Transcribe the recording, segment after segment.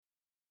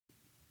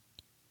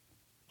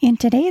In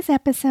today's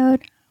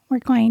episode, we're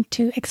going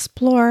to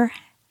explore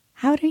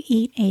how to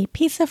eat a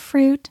piece of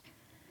fruit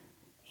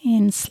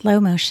in slow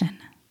motion.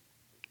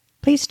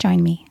 Please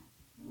join me.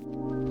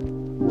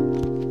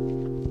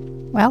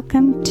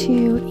 Welcome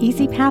to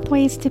Easy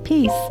Pathways to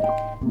Peace,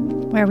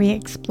 where we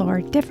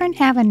explore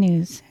different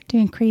avenues to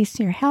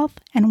increase your health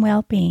and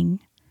well-being.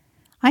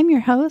 I'm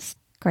your host,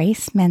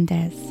 Grace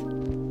Mendez.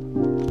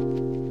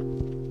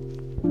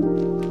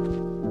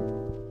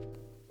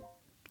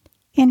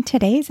 In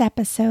today's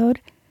episode,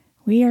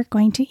 we are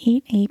going to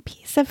eat a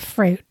piece of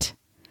fruit.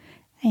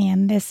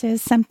 And this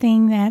is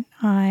something that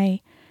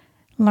I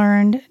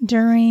learned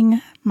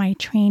during my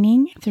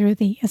training through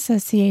the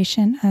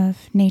Association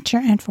of Nature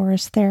and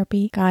Forest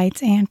Therapy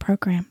guides and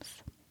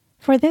programs.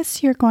 For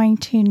this, you're going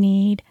to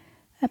need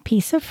a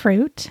piece of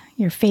fruit,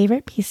 your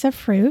favorite piece of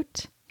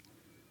fruit.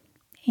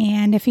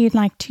 And if you'd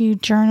like to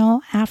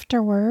journal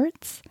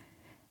afterwards,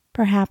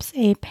 perhaps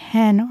a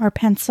pen or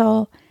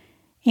pencil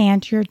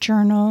and your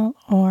journal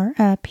or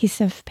a piece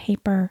of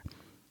paper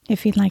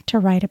if you'd like to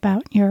write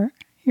about your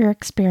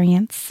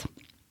experience.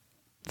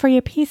 For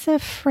your piece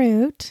of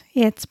fruit,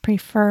 it's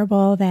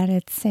preferable that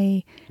it's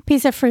a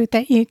piece of fruit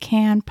that you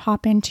can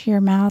pop into your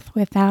mouth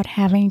without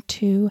having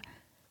to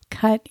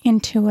cut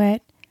into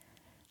it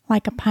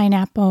like a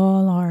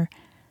pineapple or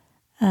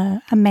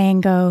a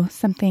mango,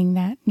 something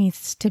that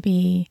needs to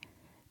be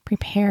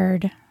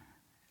prepared.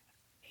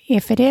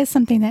 If it is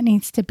something that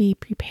needs to be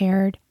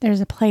prepared,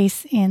 there's a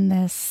place in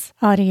this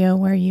audio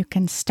where you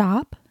can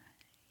stop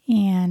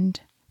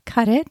and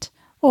cut it,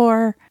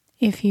 or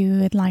if you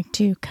would like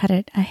to cut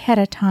it ahead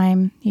of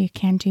time, you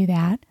can do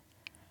that.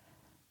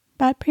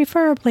 But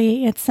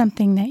preferably, it's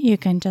something that you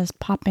can just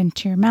pop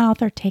into your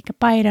mouth or take a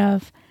bite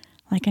of,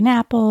 like an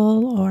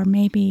apple or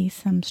maybe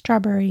some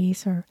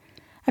strawberries or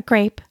a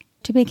grape.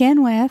 To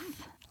begin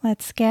with,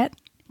 let's get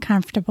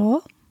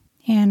comfortable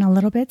and a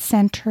little bit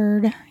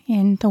centered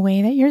in the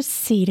way that you're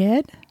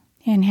seated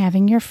and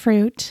having your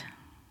fruit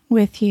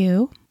with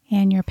you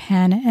and your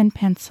pen and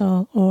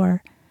pencil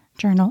or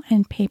journal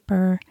and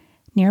paper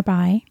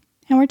nearby.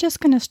 And we're just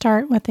going to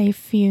start with a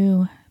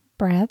few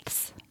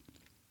breaths.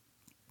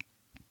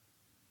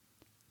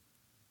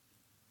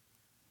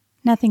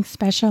 Nothing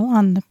special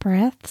on the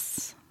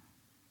breaths.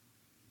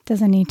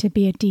 Doesn't need to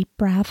be a deep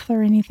breath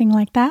or anything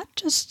like that.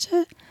 Just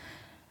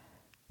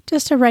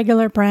a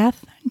regular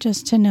breath,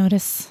 just to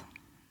notice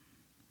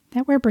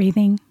that we're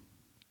breathing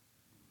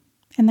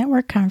and that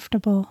we're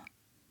comfortable.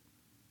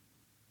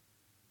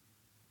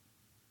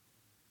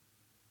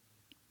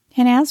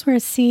 And as we're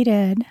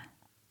seated,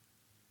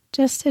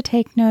 just to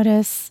take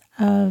notice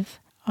of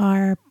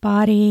our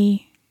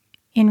body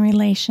in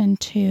relation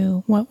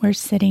to what we're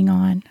sitting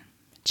on,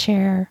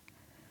 chair,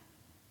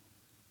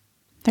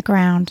 the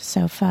ground,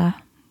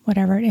 sofa,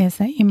 whatever it is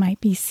that you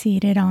might be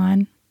seated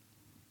on,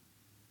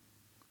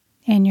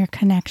 and your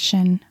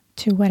connection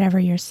to whatever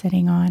you're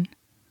sitting on.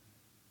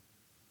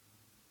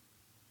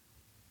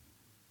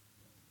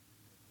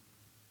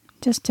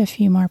 Just a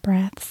few more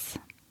breaths.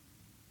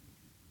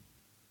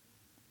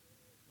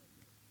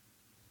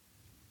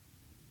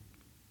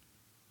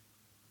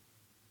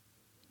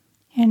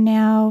 And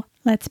now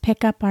let's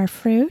pick up our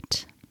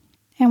fruit,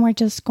 and we're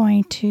just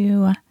going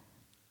to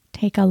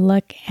take a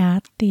look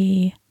at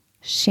the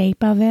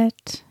shape of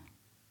it,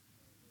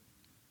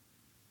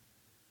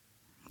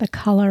 the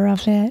color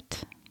of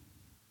it.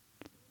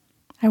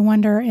 I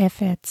wonder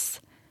if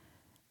it's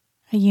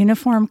a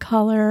uniform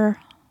color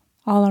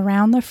all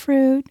around the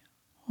fruit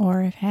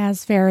or if it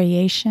has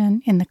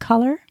variation in the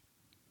color.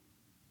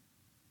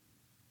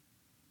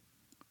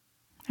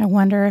 I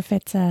wonder if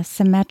it's a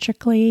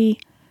symmetrically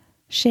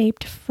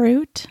shaped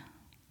fruit.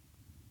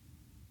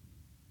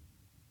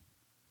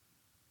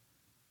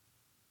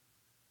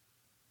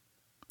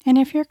 And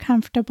if you're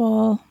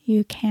comfortable,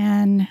 you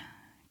can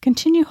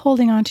continue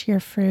holding on to your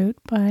fruit,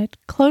 but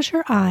close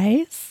your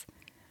eyes.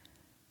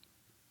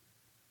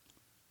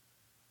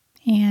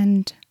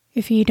 And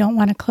if you don't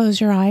want to close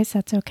your eyes,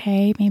 that's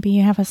okay. Maybe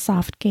you have a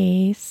soft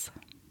gaze.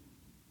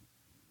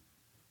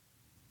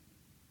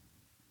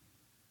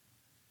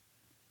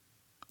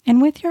 And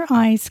with your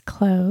eyes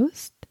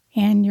closed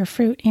and your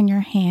fruit in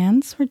your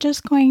hands, we're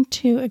just going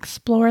to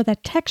explore the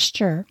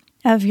texture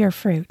of your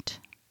fruit.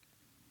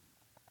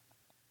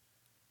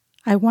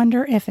 I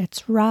wonder if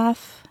it's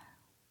rough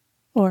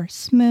or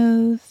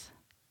smooth.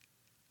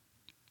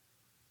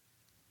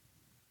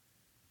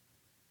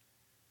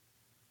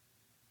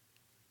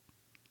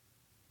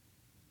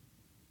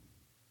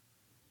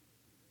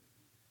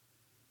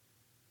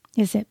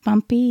 Is it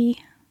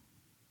bumpy?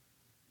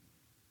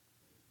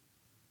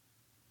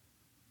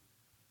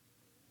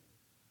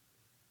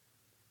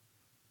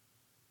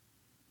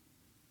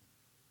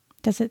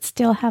 Does it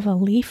still have a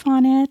leaf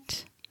on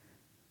it?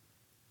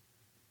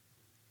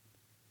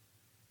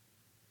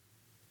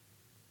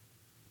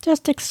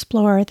 Just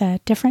explore the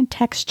different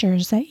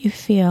textures that you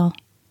feel.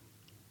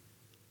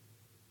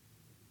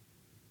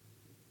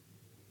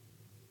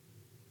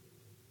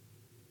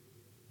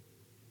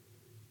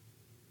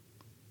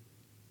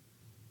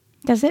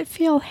 Does it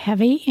feel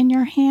heavy in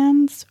your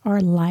hands or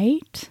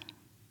light?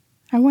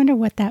 I wonder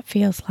what that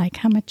feels like.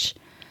 How much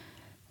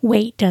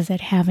weight does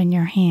it have in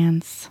your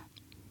hands?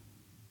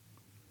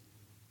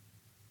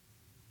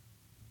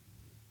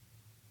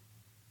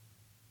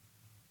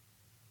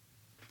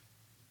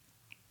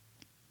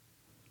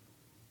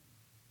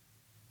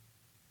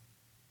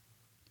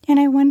 And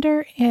I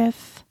wonder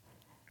if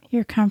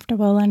you're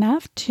comfortable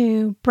enough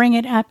to bring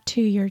it up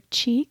to your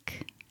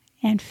cheek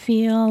and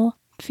feel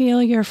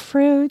your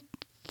fruit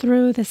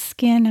through the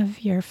skin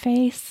of your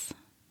face.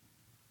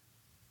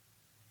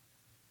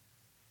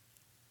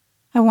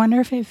 I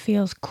wonder if it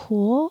feels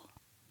cool,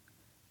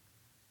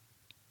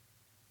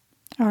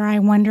 or I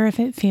wonder if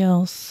it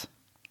feels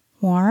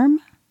warm.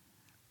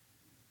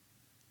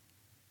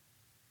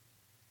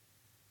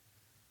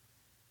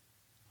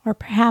 Or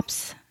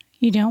perhaps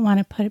you don't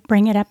want to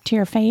bring it up to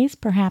your face.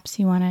 Perhaps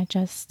you want to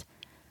just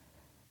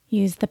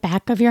use the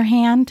back of your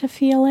hand to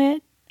feel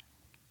it.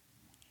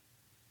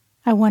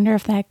 I wonder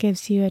if that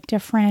gives you a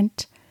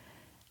different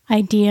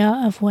idea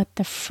of what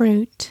the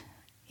fruit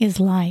is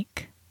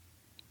like.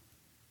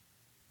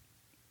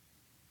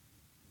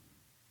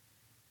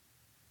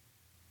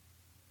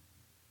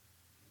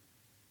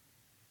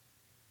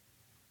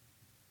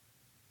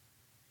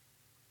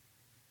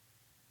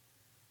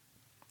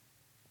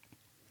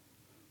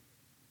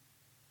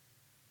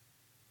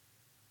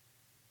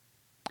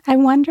 I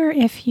wonder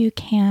if you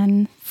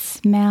can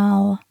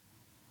smell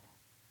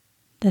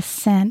the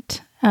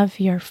scent of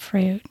your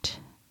fruit.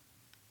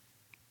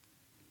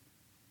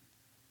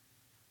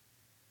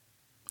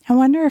 I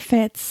wonder if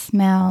it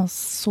smells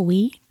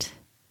sweet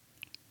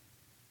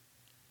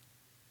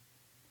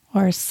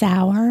or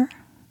sour.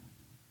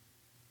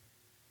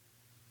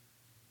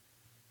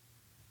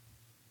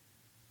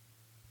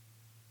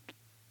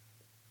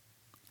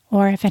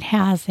 Or if it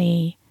has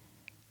a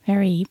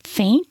very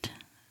faint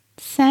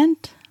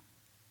scent.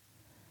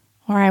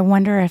 Or I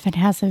wonder if it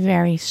has a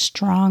very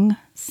strong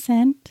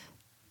scent.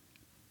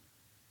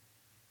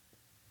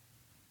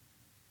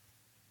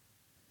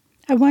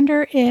 I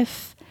wonder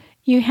if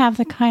you have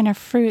the kind of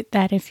fruit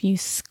that if you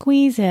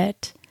squeeze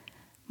it,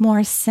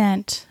 more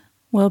scent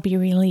will be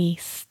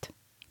released.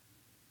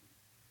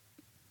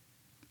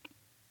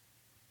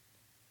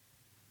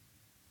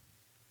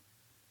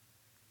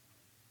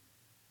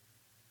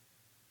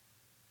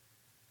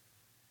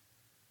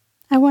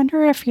 I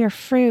wonder if your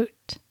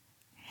fruit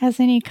has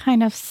any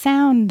kind of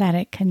sound that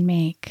it can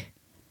make.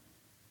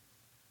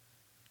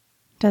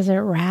 Does it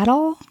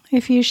rattle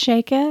if you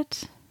shake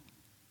it?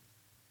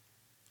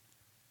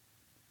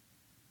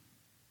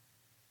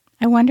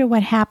 I wonder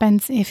what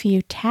happens if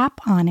you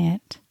tap on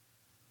it.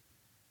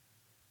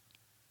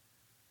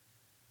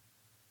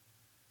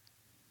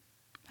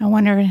 I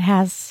wonder if it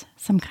has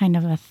some kind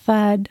of a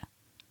thud,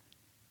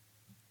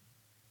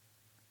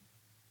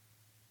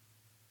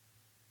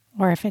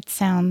 or if it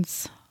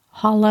sounds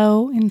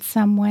hollow in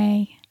some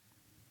way.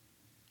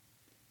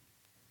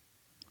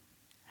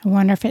 I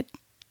wonder if it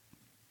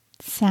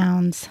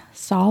sounds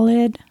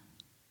solid.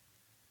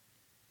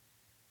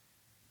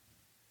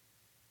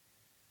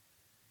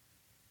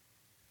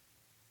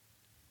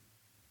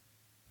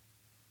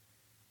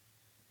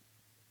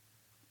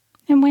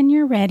 And when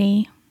you're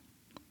ready,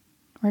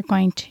 we're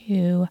going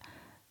to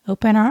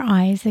open our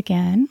eyes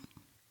again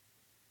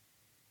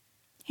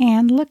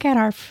and look at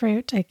our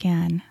fruit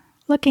again,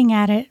 looking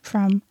at it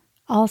from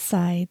all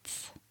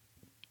sides.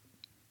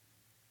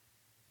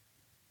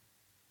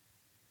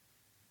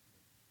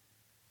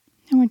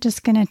 And we're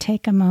just going to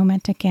take a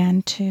moment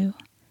again to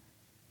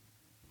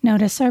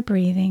notice our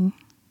breathing.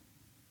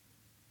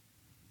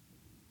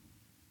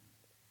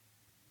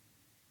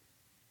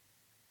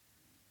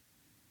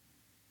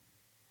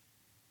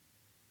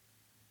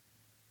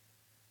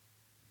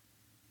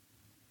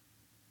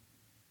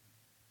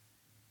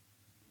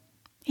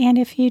 And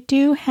if you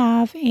do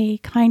have a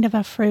kind of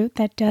a fruit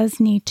that does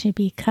need to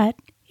be cut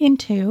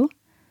into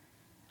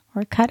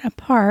or cut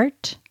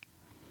apart,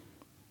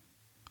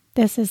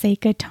 this is a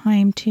good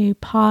time to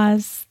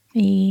pause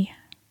the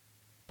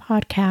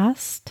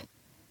podcast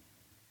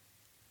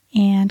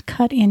and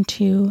cut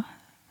into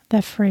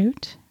the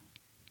fruit.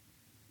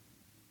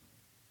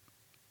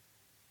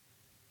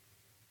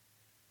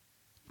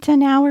 So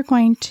now we're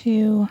going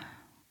to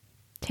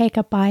take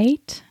a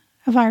bite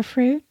of our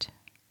fruit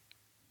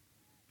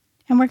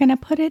and we're going to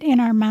put it in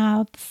our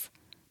mouths,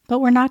 but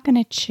we're not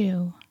going to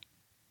chew.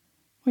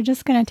 We're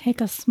just going to take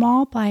a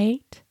small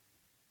bite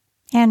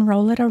and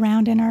roll it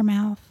around in our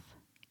mouth.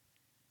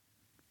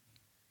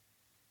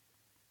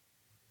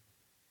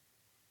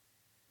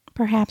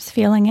 Perhaps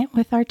feeling it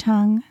with our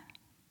tongue.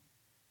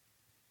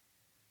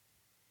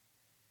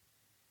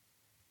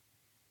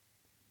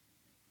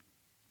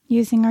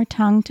 Using our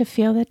tongue to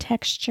feel the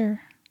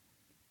texture.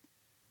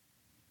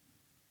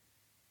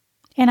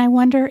 And I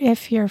wonder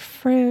if your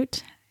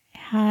fruit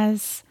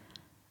has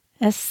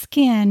a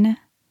skin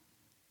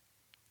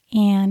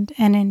and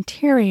an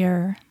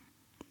interior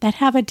that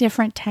have a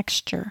different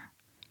texture.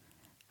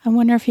 I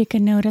wonder if you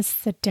can notice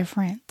the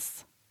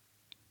difference.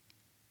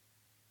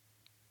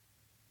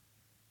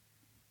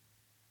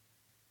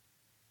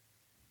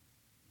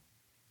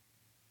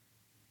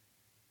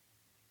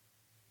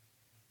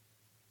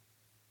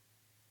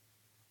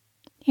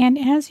 And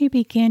as you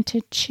begin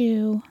to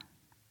chew,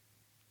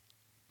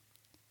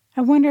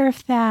 I wonder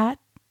if that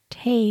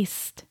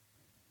taste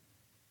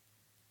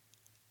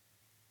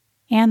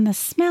and the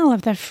smell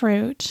of the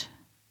fruit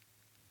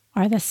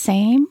are the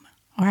same,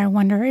 or I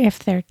wonder if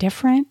they're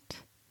different.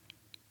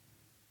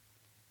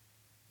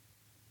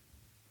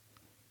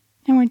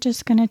 And we're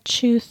just going to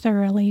chew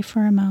thoroughly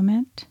for a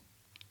moment.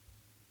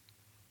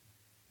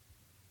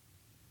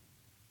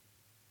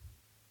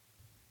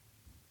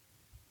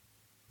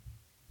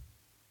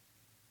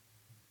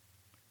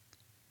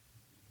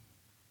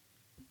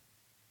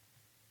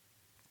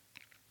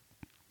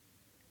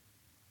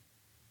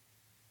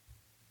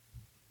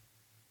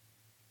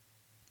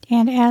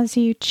 And as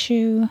you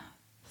chew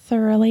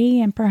thoroughly,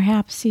 and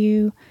perhaps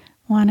you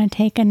want to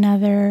take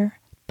another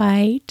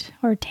bite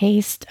or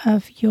taste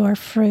of your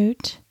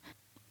fruit,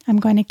 I'm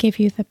going to give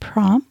you the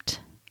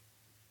prompt.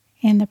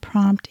 And the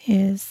prompt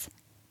is,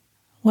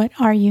 what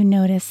are you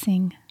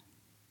noticing?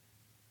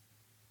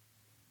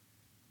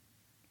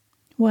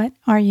 What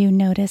are you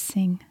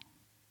noticing?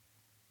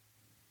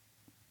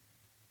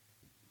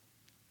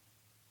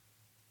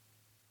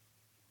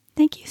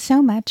 Thank you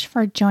so much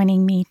for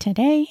joining me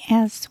today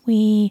as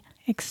we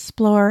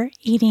explore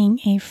eating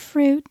a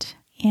fruit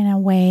in a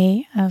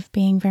way of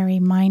being very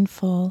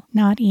mindful,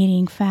 not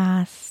eating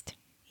fast,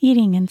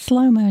 eating in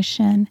slow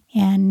motion,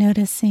 and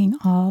noticing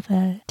all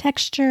the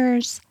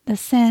textures, the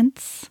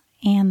scents,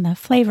 and the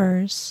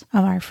flavors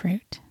of our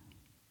fruit.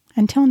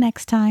 Until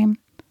next time,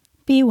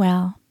 be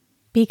well,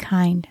 be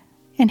kind,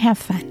 and have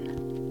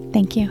fun.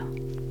 Thank you.